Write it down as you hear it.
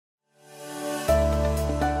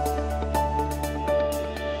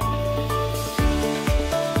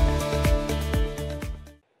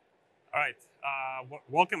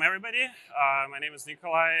Welcome, everybody. My name is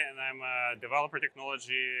Nikolai, and I'm a developer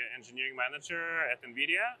technology engineering manager at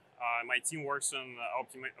NVIDIA. My team works on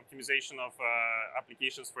optimization of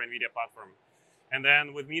applications for NVIDIA platform. And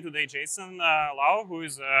then with me today, Jason Lau, who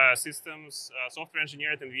is a systems software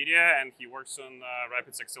engineer at NVIDIA, and he works on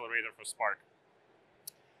RAPIDS Accelerator for Spark.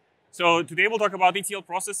 So today we'll talk about ETL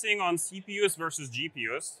processing on CPUs versus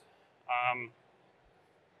GPUs.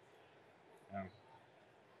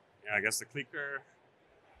 Yeah, I guess the clicker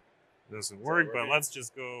doesn't work, but let's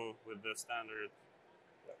just go with the standard.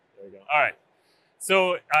 Yeah, there we go. All right.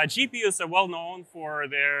 So GPUs are well known for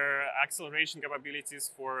their acceleration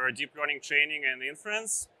capabilities for deep learning training and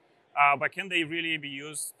inference, but can they really be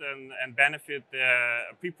used and benefit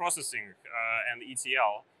the pre-processing and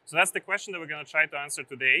ETL? So that's the question that we're going to try to answer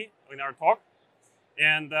today in our talk.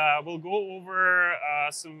 And we'll go over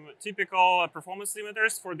some typical performance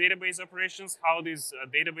limiters for database operations, how these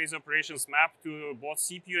database operations map to both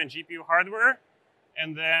CPU and GPU hardware,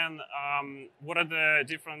 and then what are the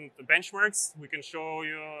different benchmarks. We can show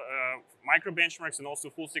you micro benchmarks and also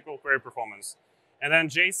full SQL query performance. And then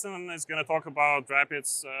Jason is going to talk about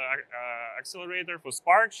RAPIDS Accelerator for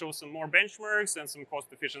Spark, show some more benchmarks and some cost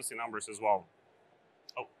efficiency numbers as well.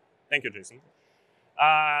 Oh, thank you, Jason.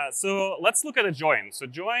 So let's look at a join. So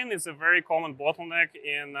join is a very common bottleneck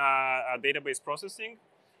in database processing.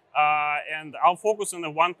 And I'll focus on the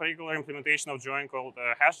one particular implementation of join called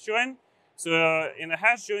hash join. So in a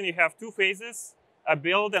hash join, you have two phases, a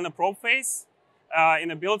build and a probe phase. In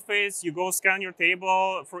a build phase, you go scan your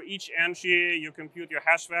table. For each entry, you compute your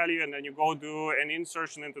hash value, and then you go do an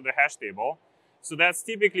insertion into the hash table. So that's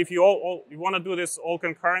typically, if you want to do this all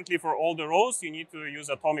concurrently for all the rows, you need to use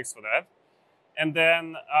atomics for that. And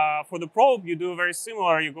then for the probe, you do very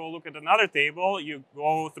similar. You go look at another table, you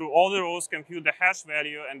go through all the rows, compute the hash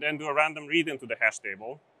value, and then do a random read into the hash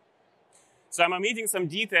table. So I'm omitting some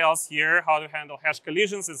details here, how to handle hash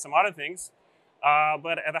collisions and some other things.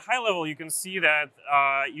 But at a high level, you can see that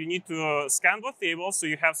you need to scan both tables, so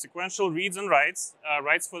you have sequential reads and writes,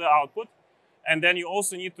 writes for the output. And then you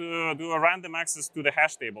also need to do a random access to the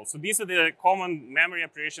hash table. So these are the common memory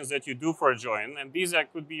operations that you do for a join. And these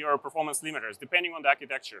could be your performance limiters, depending on the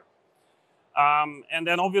architecture. And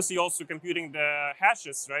then obviously also computing the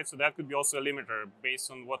hashes, right? So that could be also a limiter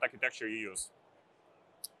based on what architecture you use.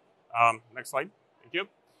 Next slide. Thank you.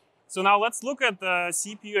 So now let's look at the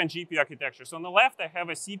CPU and GPU architecture. So on the left, I have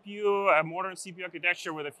a CPU, a modern CPU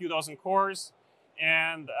architecture with a few dozen cores.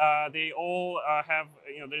 And they all have,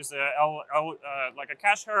 there's like a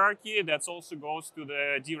cache hierarchy that also goes to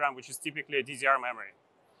the DRAM, which is typically a DDR memory.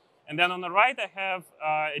 And then on the right, I have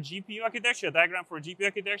a GPU architecture, a diagram for a GPU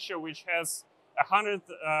architecture, which has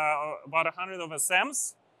about 100 of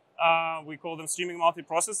SMs. We call them streaming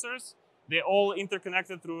multiprocessors. They all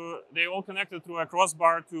connected through a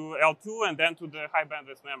crossbar to L2 and then to the high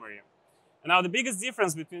bandwidth memory. And now the biggest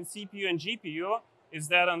difference between CPU and GPU is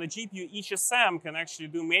that on the GPU, each SM can actually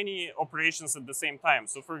do many operations at the same time.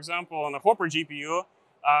 So for example, on a Hopper GPU,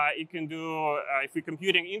 it can do, if we're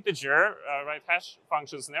computing integer, right, hash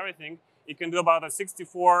functions and everything, it can do about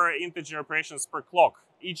 64 integer operations per clock,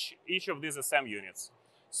 each of these SM units.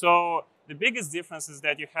 So the biggest difference is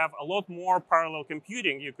that you have a lot more parallel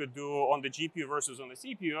computing you could do on the GPU versus on the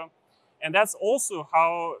CPU. And that's also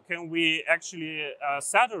how can we actually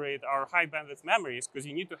saturate our high bandwidth memories, because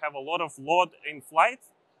you need to have a lot of load in flight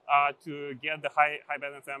to get the high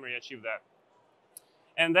bandwidth memory, achieve that.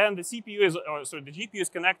 And then the CPU is, the GPU is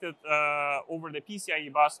connected over the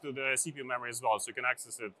PCIe bus to the CPU memory as well, so you can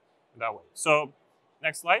access it that way. So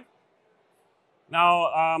next slide.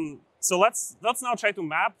 Now, so let's now try to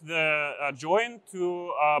map the join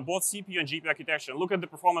to both CPU and GPU architecture. Look at the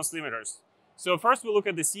performance limiters. So first we look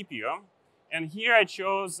at the CPU, and here I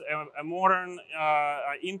chose a modern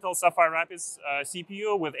Intel Sapphire Rapids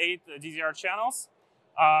CPU with 8 DDR channels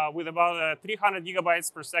with about 300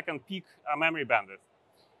 gigabytes per second peak memory bandwidth.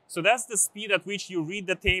 So that's the speed at which you read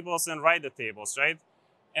the tables and write the tables, right?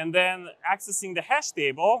 And then accessing the hash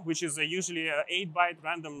table, which is usually 8-byte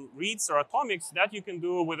random reads or atomics, that you can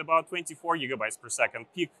do with about 24 gigabytes per second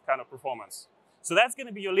peak kind of performance. So that's going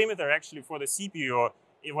to be your limiter actually for the CPU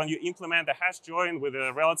when you implement a hash join with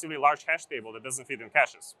a relatively large hash table that doesn't fit in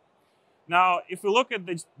caches. Now, if we look at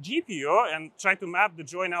the GPU and try to map the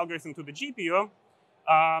join algorithm to the GPU,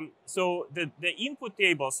 so the input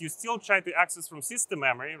tables, you still try to access from system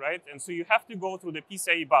memory, right? And so you have to go through the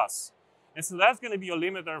PCIe bus. And so that's going to be your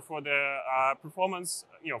limiter for the performance,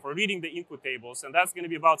 for reading the input tables. And that's going to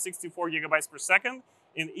be about 64 gigabytes per second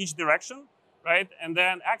in each direction, right? And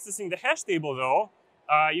then accessing the hash table, though,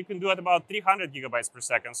 you can do at about 300 gigabytes per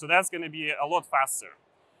second. So that's going to be a lot faster.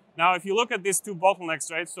 Now, if you look at these two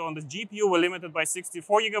bottlenecks, right? So on the GPU, we're limited by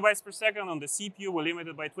 64 gigabytes per second. On the CPU, we're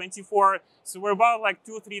limited by 24. So we're about like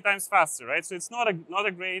 2-3 times faster, right? So it's not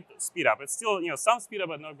a great speed up. It's still some speed up,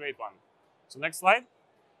 but not a great one. So next slide.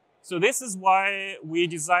 So this is why we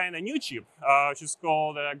designed a new chip, which is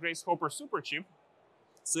called Grace Hopper Super Chip.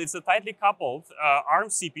 So it's a tightly coupled ARM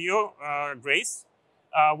CPU, Grace,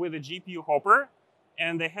 with a GPU Hopper.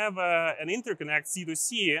 And they have an interconnect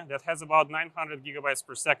C2C that has about 900 gigabytes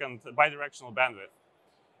per second bidirectional bandwidth.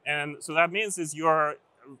 And so that means is your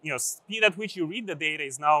speed at which you read the data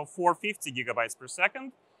is now 450 gigabytes per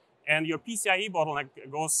second. And your PCIe bottleneck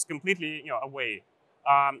goes completely away.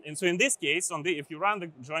 And so in this case, if you run the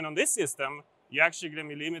join on this system, you're actually going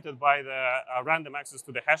to be limited by the random access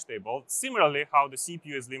to the hash table. Similarly, how the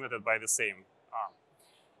CPU is limited by the same.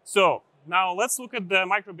 So now let's look at the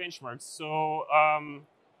micro benchmarks. So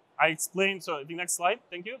I explained. So the next slide,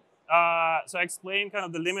 thank you. So I explained kind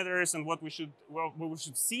of the limiters and what we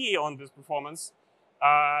should see on this performance.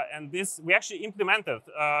 And this we actually implemented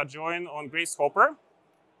join on Grace Hopper,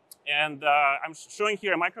 and I'm showing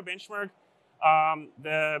here a micro benchmark.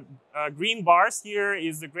 The green bars here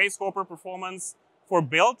is the Grace Hopper performance for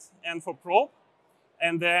build and for probe.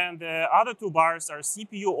 And then the other two bars are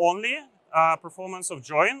CPU only performance of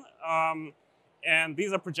join. And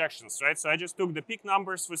these are projections, right? So I just took the peak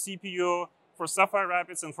numbers for CPU, for Sapphire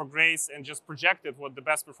Rapids, and for Grace, and just projected what the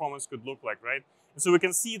best performance could look like, right? And so we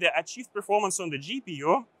can see the achieved performance on the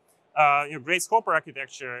GPU, Grace Hopper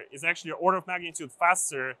architecture, is actually an order of magnitude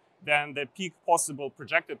faster than the peak possible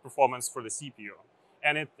projected performance for the CPU.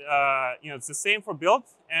 And it's the same for build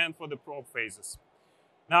and for the probe phases.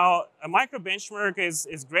 Now, a micro benchmark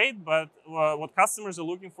is great, but what customers are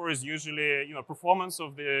looking for is usually performance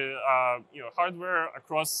of the hardware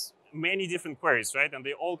across many different queries, right? And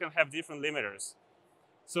they all can have different limiters.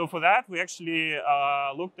 So for that, we actually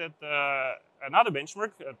looked at another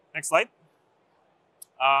benchmark. Next slide.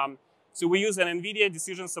 So we use an NVIDIA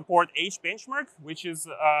Decision Support H benchmark, which is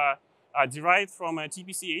derived from a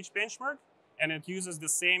TPC H benchmark, and it uses the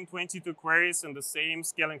same 22 queries and the same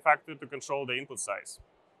scaling factor to control the input size.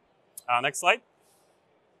 Next slide.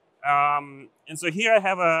 And so here I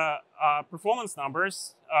have performance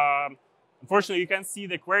numbers. Unfortunately, you can't see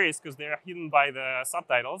the queries because they're hidden by the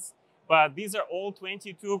subtitles, but these are all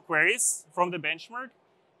 22 queries from the benchmark,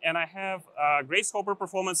 and I have Grace Hopper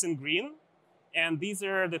performance in green, and these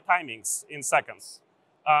are the timings in seconds.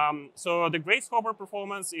 So the Grace Hopper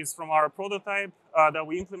performance is from our prototype that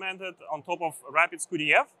we implemented on top of RAPIDS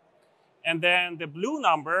QDF. And then the blue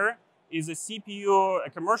number is a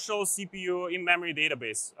commercial CPU in-memory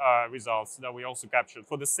database results that we also captured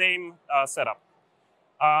for the same setup.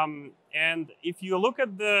 And if you look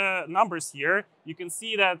at the numbers here, you can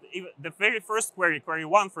see that the very first query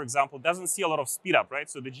 1, for example, doesn't see a lot of speed up, right?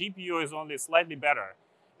 So the GPU is only slightly better.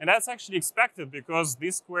 And that's actually expected because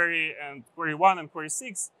this query and query 1 and query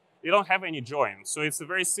 6, they don't have any join. So it's a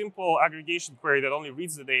very simple aggregation query that only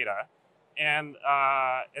reads the data. And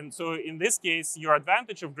so in this case, your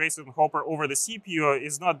advantage of Grace and Hopper over the CPU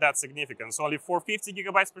is not that significant. So only 450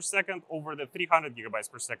 gigabytes per second over the 300 gigabytes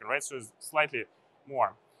per second, right? So it's slightly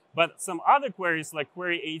more. But some other queries like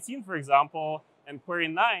query 18, for example, and query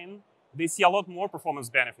 9, they see a lot more performance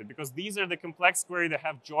benefit because these are the complex query that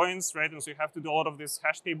have joins, right? And so you have to do a lot of these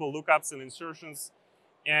hash table lookups and insertions.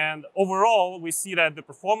 And overall, we see that the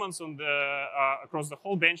performance on the across the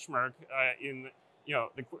whole benchmark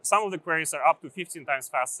some of the queries are up to 15 times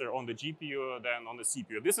faster on the GPU than on the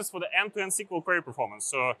CPU. This is for the end-to-end SQL query performance.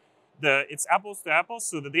 So it's apples to apples.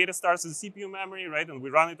 So the data starts in the CPU memory, right? And we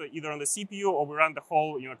run it either on the CPU or we run the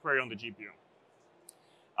whole query on the GPU.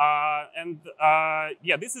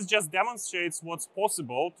 This is just demonstrates what's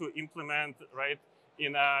possible to implement, right,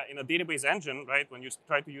 in a database engine, right, when you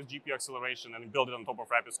try to use GPU acceleration and build it on top of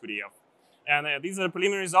RAPIDS QDF. And these are the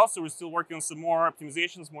preliminary results, so we're still working on some more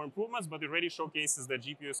optimizations, more improvements, but it already showcases that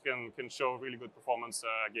GPUs can show really good performance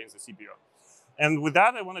against the CPU. And with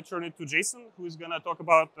that, I want to turn it to Jason, who is going to talk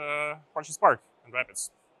about Apache Spark and RAPIDS.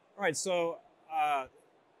 All right, so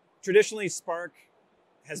traditionally Spark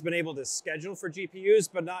has been able to schedule for GPUs,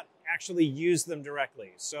 but not actually use them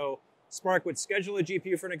directly. So Spark would schedule a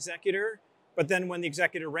GPU for an executor, but then when the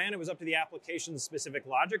executor ran, it was up to the application's specific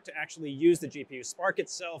logic to actually use the GPU. Spark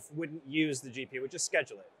itself wouldn't use the GPU, it would just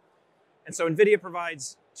schedule it. And so NVIDIA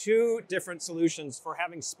provides two different solutions for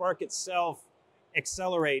having Spark itself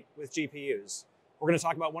accelerate with GPUs. We're going to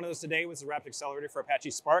talk about one of those today with the RAPIDS Accelerator for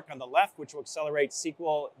Apache Spark on the left, which will accelerate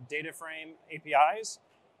SQL data frame APIs.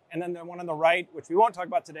 And then the one on the right, which we won't talk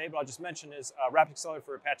about today, but I'll just mention, is RAPIDS Accelerator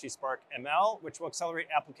for Apache Spark ML, which will accelerate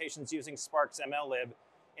applications using Spark's ML lib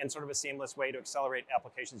and sort of a seamless way to accelerate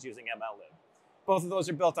applications using MLlib. Both of those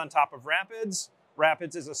are built on top of RAPIDS.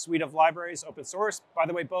 RAPIDS is a suite of libraries, open source. By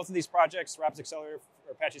the way, both of these projects, RAPIDS Accelerator,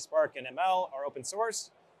 Apache Spark, and ML, are open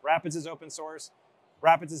source. RAPIDS is open source.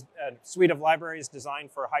 RAPIDS is a suite of libraries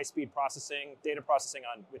designed for high-speed processing, data processing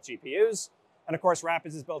with GPUs. And of course,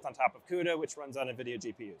 RAPIDS is built on top of CUDA, which runs on NVIDIA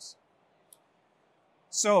GPUs.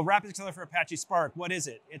 So RAPIDS Accelerator for Apache Spark, what is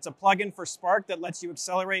it? It's a plugin for Spark that lets you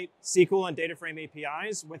accelerate SQL and data frame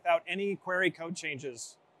APIs without any query code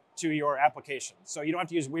changes to your application. So you don't have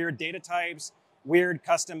to use weird data types, weird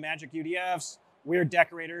custom magic UDFs, weird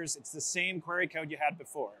decorators. It's the same query code you had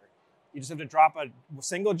before. You just have to drop a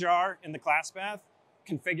single jar in the class path,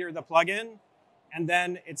 configure the plugin, and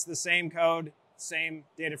then it's the same code, same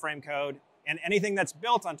data frame code, and anything that's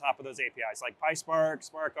built on top of those APIs, like PySpark,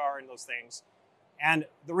 SparkR, and those things. And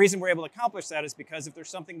the reason we're able to accomplish that is because if there's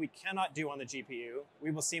something we cannot do on the GPU,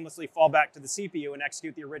 we will seamlessly fall back to the CPU and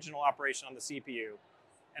execute the original operation on the CPU.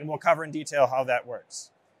 And we'll cover in detail how that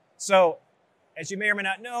works. So as you may or may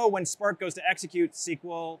not know, when Spark goes to execute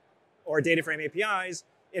SQL or data frame APIs,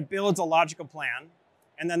 it builds a logical plan.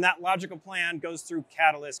 And then that logical plan goes through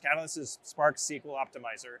Catalyst. Catalyst is Spark's SQL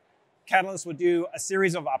optimizer. Catalyst will do a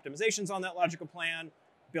series of optimizations on that logical plan,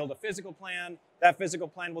 build a physical plan. That physical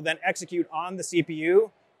plan will then execute on the CPU,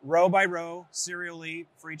 row by row, serially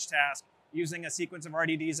for each task, using a sequence of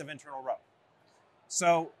RDDs of internal row.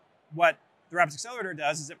 So what the RAPIDS Accelerator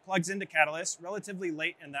does is it plugs into Catalyst relatively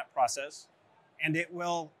late in that process, and it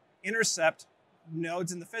will intercept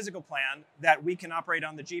nodes in the physical plan that we can operate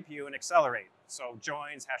on the GPU and accelerate. So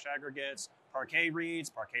joins, hash aggregates, Parquet reads,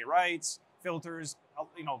 Parquet writes, filters,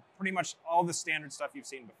 pretty much all the standard stuff you've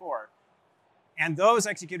seen before. And those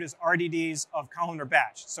execute as RDDs of columnar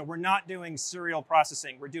batch. So we're not doing serial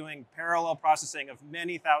processing. We're doing parallel processing of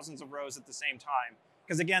many thousands of rows at the same time.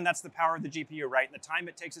 Because again, that's the power of the GPU, right? In the time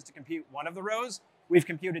it takes us to compute one of the rows, we've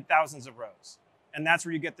computed thousands of rows. And that's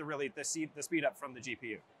where you get the speed up from the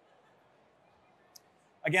GPU.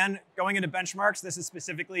 Again, going into benchmarks, this is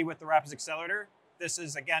specifically with the RAPIDS Accelerator. This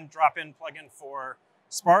is, again, drop-in plugin for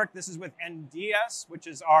Spark. This is with NDS, which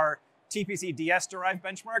is our TPC-DS-derived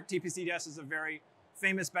benchmark. TPC-DS is a very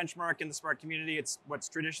famous benchmark in the Spark community. It's what's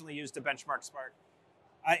traditionally used to benchmark Spark.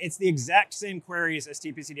 It's the exact same queries as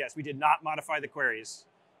TPC-DS. We did not modify the queries.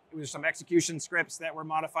 It was some execution scripts that were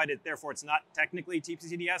modified. Therefore, it's not technically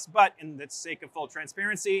TPC-DS, but in the sake of full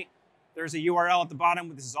transparency, there's a URL at the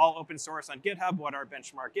bottom. This is all open source on GitHub, what our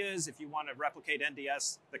benchmark is. If you want to replicate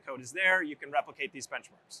NDS, the code is there. You can replicate these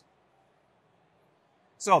benchmarks.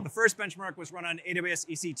 So the first benchmark was run on AWS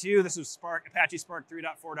EC2. This was Spark, Apache Spark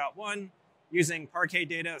 3.4.1, using Parquet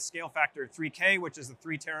data scale factor 3K, which is the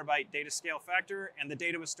 3 terabyte data scale factor, and the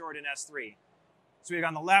data was stored in S3. So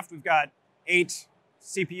on the left, we've got 8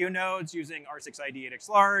 CPU nodes using R6ID8X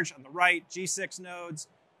large. On the right, G6 nodes,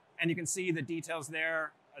 and you can see the details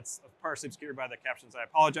there. It's partially obscured by the captions, I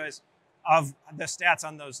apologize, of the stats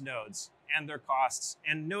on those nodes and their costs.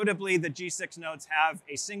 And notably, the G6 nodes have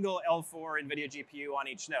a single L4 NVIDIA GPU on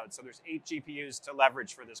each node. So there's 8 GPUs to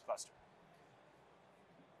leverage for this cluster.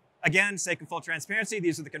 Again, sake of full transparency,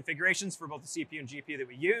 these are the configurations for both the CPU and GPU that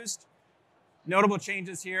we used. Notable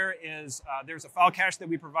changes here is there's a file cache that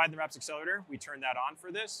we provide in the RAPIDS Accelerator. We turn that on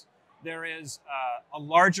for this. There is a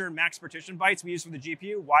larger max partition bytes we use for the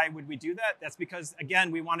GPU. Why would we do that? That's because, again,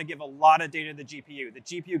 we want to give a lot of data to the GPU. The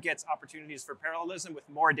GPU gets opportunities for parallelism with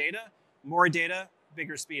more data,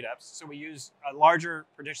 bigger speedups. So we use a larger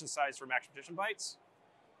partition size for max partition bytes.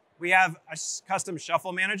 We have a custom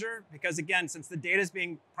shuffle manager because, again, since the data is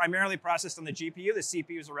being primarily processed on the GPU, the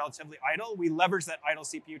CPUs are relatively idle. We leverage that idle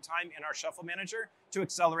CPU time in our shuffle manager to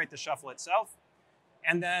accelerate the shuffle itself.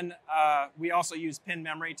 And then we also use pin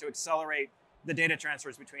memory to accelerate the data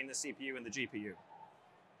transfers between the CPU and the GPU.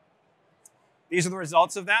 These are the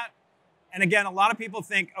results of that. And again, a lot of people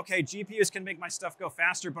think, okay, GPUs can make my stuff go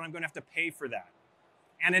faster, but I'm going to have to pay for that.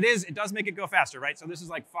 And it does make it go faster, right? So this is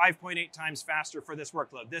like 5.8 times faster for this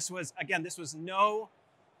workload.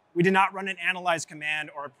 We did not run an analyze command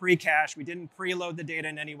or a pre-cache. We didn't preload the data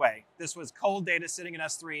in any way. This was cold data sitting in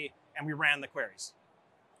S3, and we ran the queries.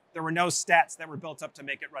 There were no stats that were built up to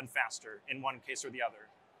make it run faster in one case or the other.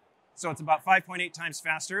 So it's about 5.8 times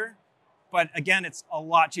faster, but again, it's a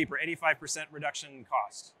lot cheaper, 85% reduction in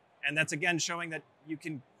cost. And that's again showing that you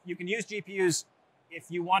can use GPUs if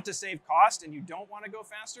you want to save cost and you don't want to go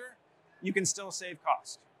faster, you can still save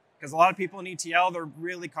cost. Because a lot of people in ETL, they're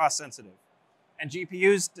really cost sensitive. And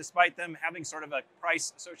GPUs, despite them having sort of a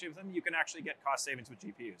price associated with them, you can actually get cost savings with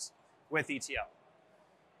GPUs with ETL.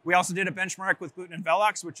 We also did a benchmark with Gluten and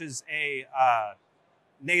Velox, which is a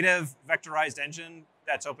native vectorized engine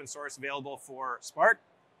that's open source available for Spark.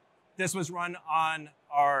 This was run on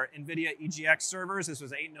our NVIDIA EGX servers. This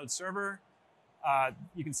was an 8-node server.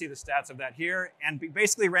 You can see the stats of that here. And we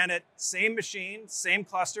basically ran it same machine, same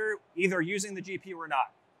cluster, either using the GPU or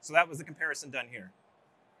not. So that was the comparison done here.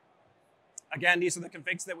 Again, these are the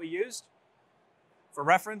configs that we used for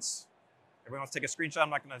reference. Everyone wants to take a screenshot. I'm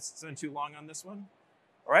not going to spend too long on this one.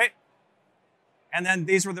 All right. And then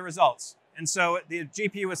these were the results. And so the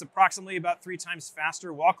GPU was approximately about 3 times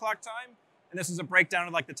faster wall clock time. And this is a breakdown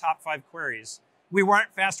of like the top 5 queries. We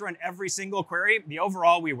weren't faster on every single query. The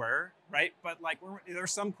overall we were, right? But like there were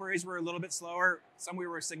some queries were a little bit slower. Some we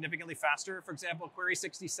were significantly faster. For example, query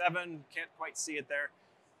 67, can't quite see it there.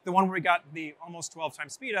 The one where we got the almost 12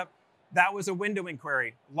 times speed up, that was a windowing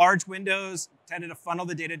query. Large windows tended to funnel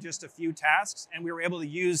the data just a few tasks, and we were able to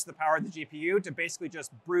use the power of the GPU to basically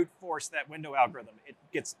just brute force that window algorithm. It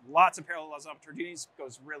gets lots of parallelism opportunities,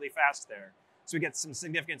 goes really fast there. So we get some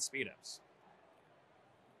significant speedups.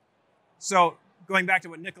 So going back to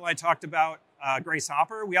what Nikolai talked about, Grace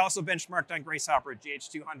Hopper, we also benchmarked on Grace Hopper at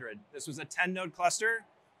GH200. This was a 10-node cluster.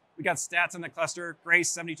 We got stats on the cluster, Grace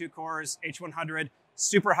 72 cores, H100,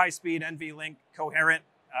 super high speed NVLink coherent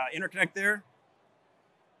interconnect there.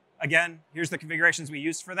 Again, here's the configurations we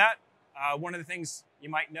used for that. One of the things you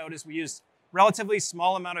might notice, we used relatively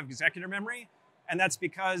small amount of executor memory, and that's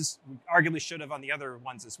because we arguably should have on the other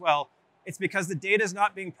ones as well. It's because the data is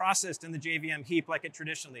not being processed in the JVM heap like it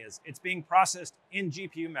traditionally is. It's being processed in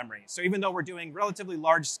GPU memory. So even though we're doing relatively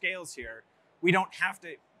large scales here, we don't have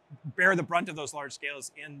to bear the brunt of those large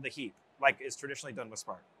scales in the heap like is traditionally done with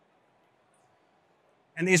Spark.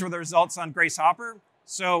 And these were the results on Grace Hopper.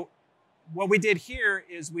 So what we did here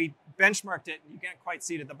is we benchmarked it, and you can't quite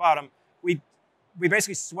see it at the bottom. We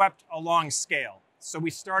basically swept along scale. So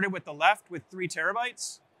we started with the left with 3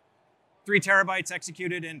 terabytes. 3 terabytes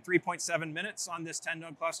executed in 3.7 minutes on this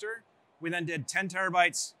 10-node cluster. We then did 10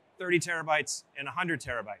 terabytes, 30 terabytes, and 100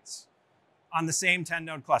 terabytes on the same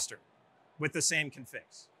 10-node cluster with the same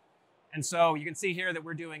configs. And so you can see here that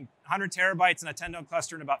we're doing 100 terabytes in a 10-node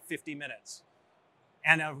cluster in about 50 minutes.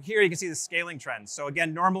 And here you can see the scaling trend. So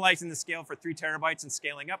again, normalizing the scale for 3 terabytes and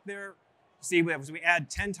scaling up there. See, as we add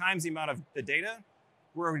 10 times the amount of the data,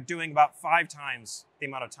 we're doing about 5 times the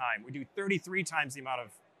amount of time. We do 33 times the amount of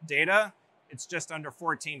data. It's just under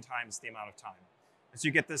 14 times the amount of time. And so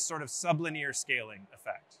you get this sort of sublinear scaling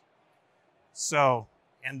effect. So,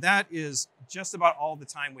 and that is just about all the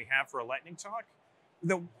time we have for a lightning talk.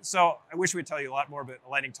 So I wish we'd tell you a lot more, but a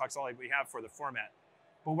lightning talk's all we have for the format.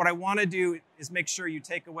 But what I want to do is make sure you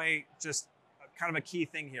take away just kind of a key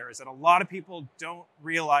thing here is that a lot of people don't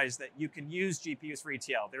realize that you can use GPUs for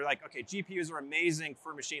ETL. They're like, okay, GPUs are amazing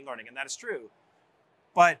for machine learning, and that is true.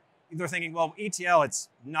 But they're thinking, well, ETL, it's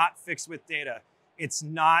not fixed with data. It's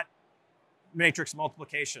not matrix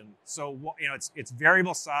multiplication. So you know, it's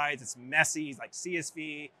variable size, it's messy, like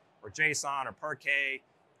CSV or JSON or Parquet.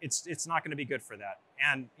 It's not going to be good for that.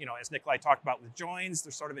 And you know, as Nikolai talked about with joins,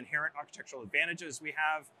 there's sort of inherent architectural advantages we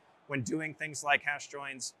have when doing things like hash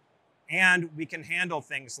joins. And we can handle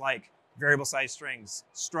things like variable size strings,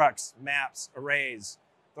 structs, maps, arrays.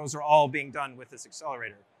 Those are all being done with this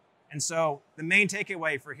accelerator. And so the main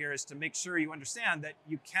takeaway for here is to make sure you understand that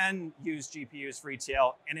you can use GPUs for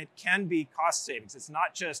ETL, and it can be cost savings. It's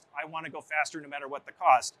not just, I want to go faster no matter what the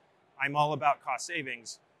cost. I'm all about cost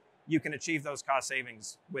savings. You can achieve those cost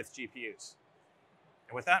savings with GPUs.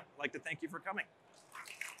 And with that, I'd like to thank you for coming.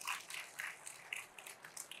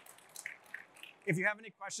 If you have any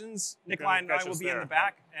questions, Nikolai and I will be in the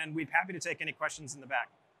back, and we'd be happy to take any questions in the back.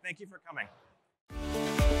 Thank you for coming.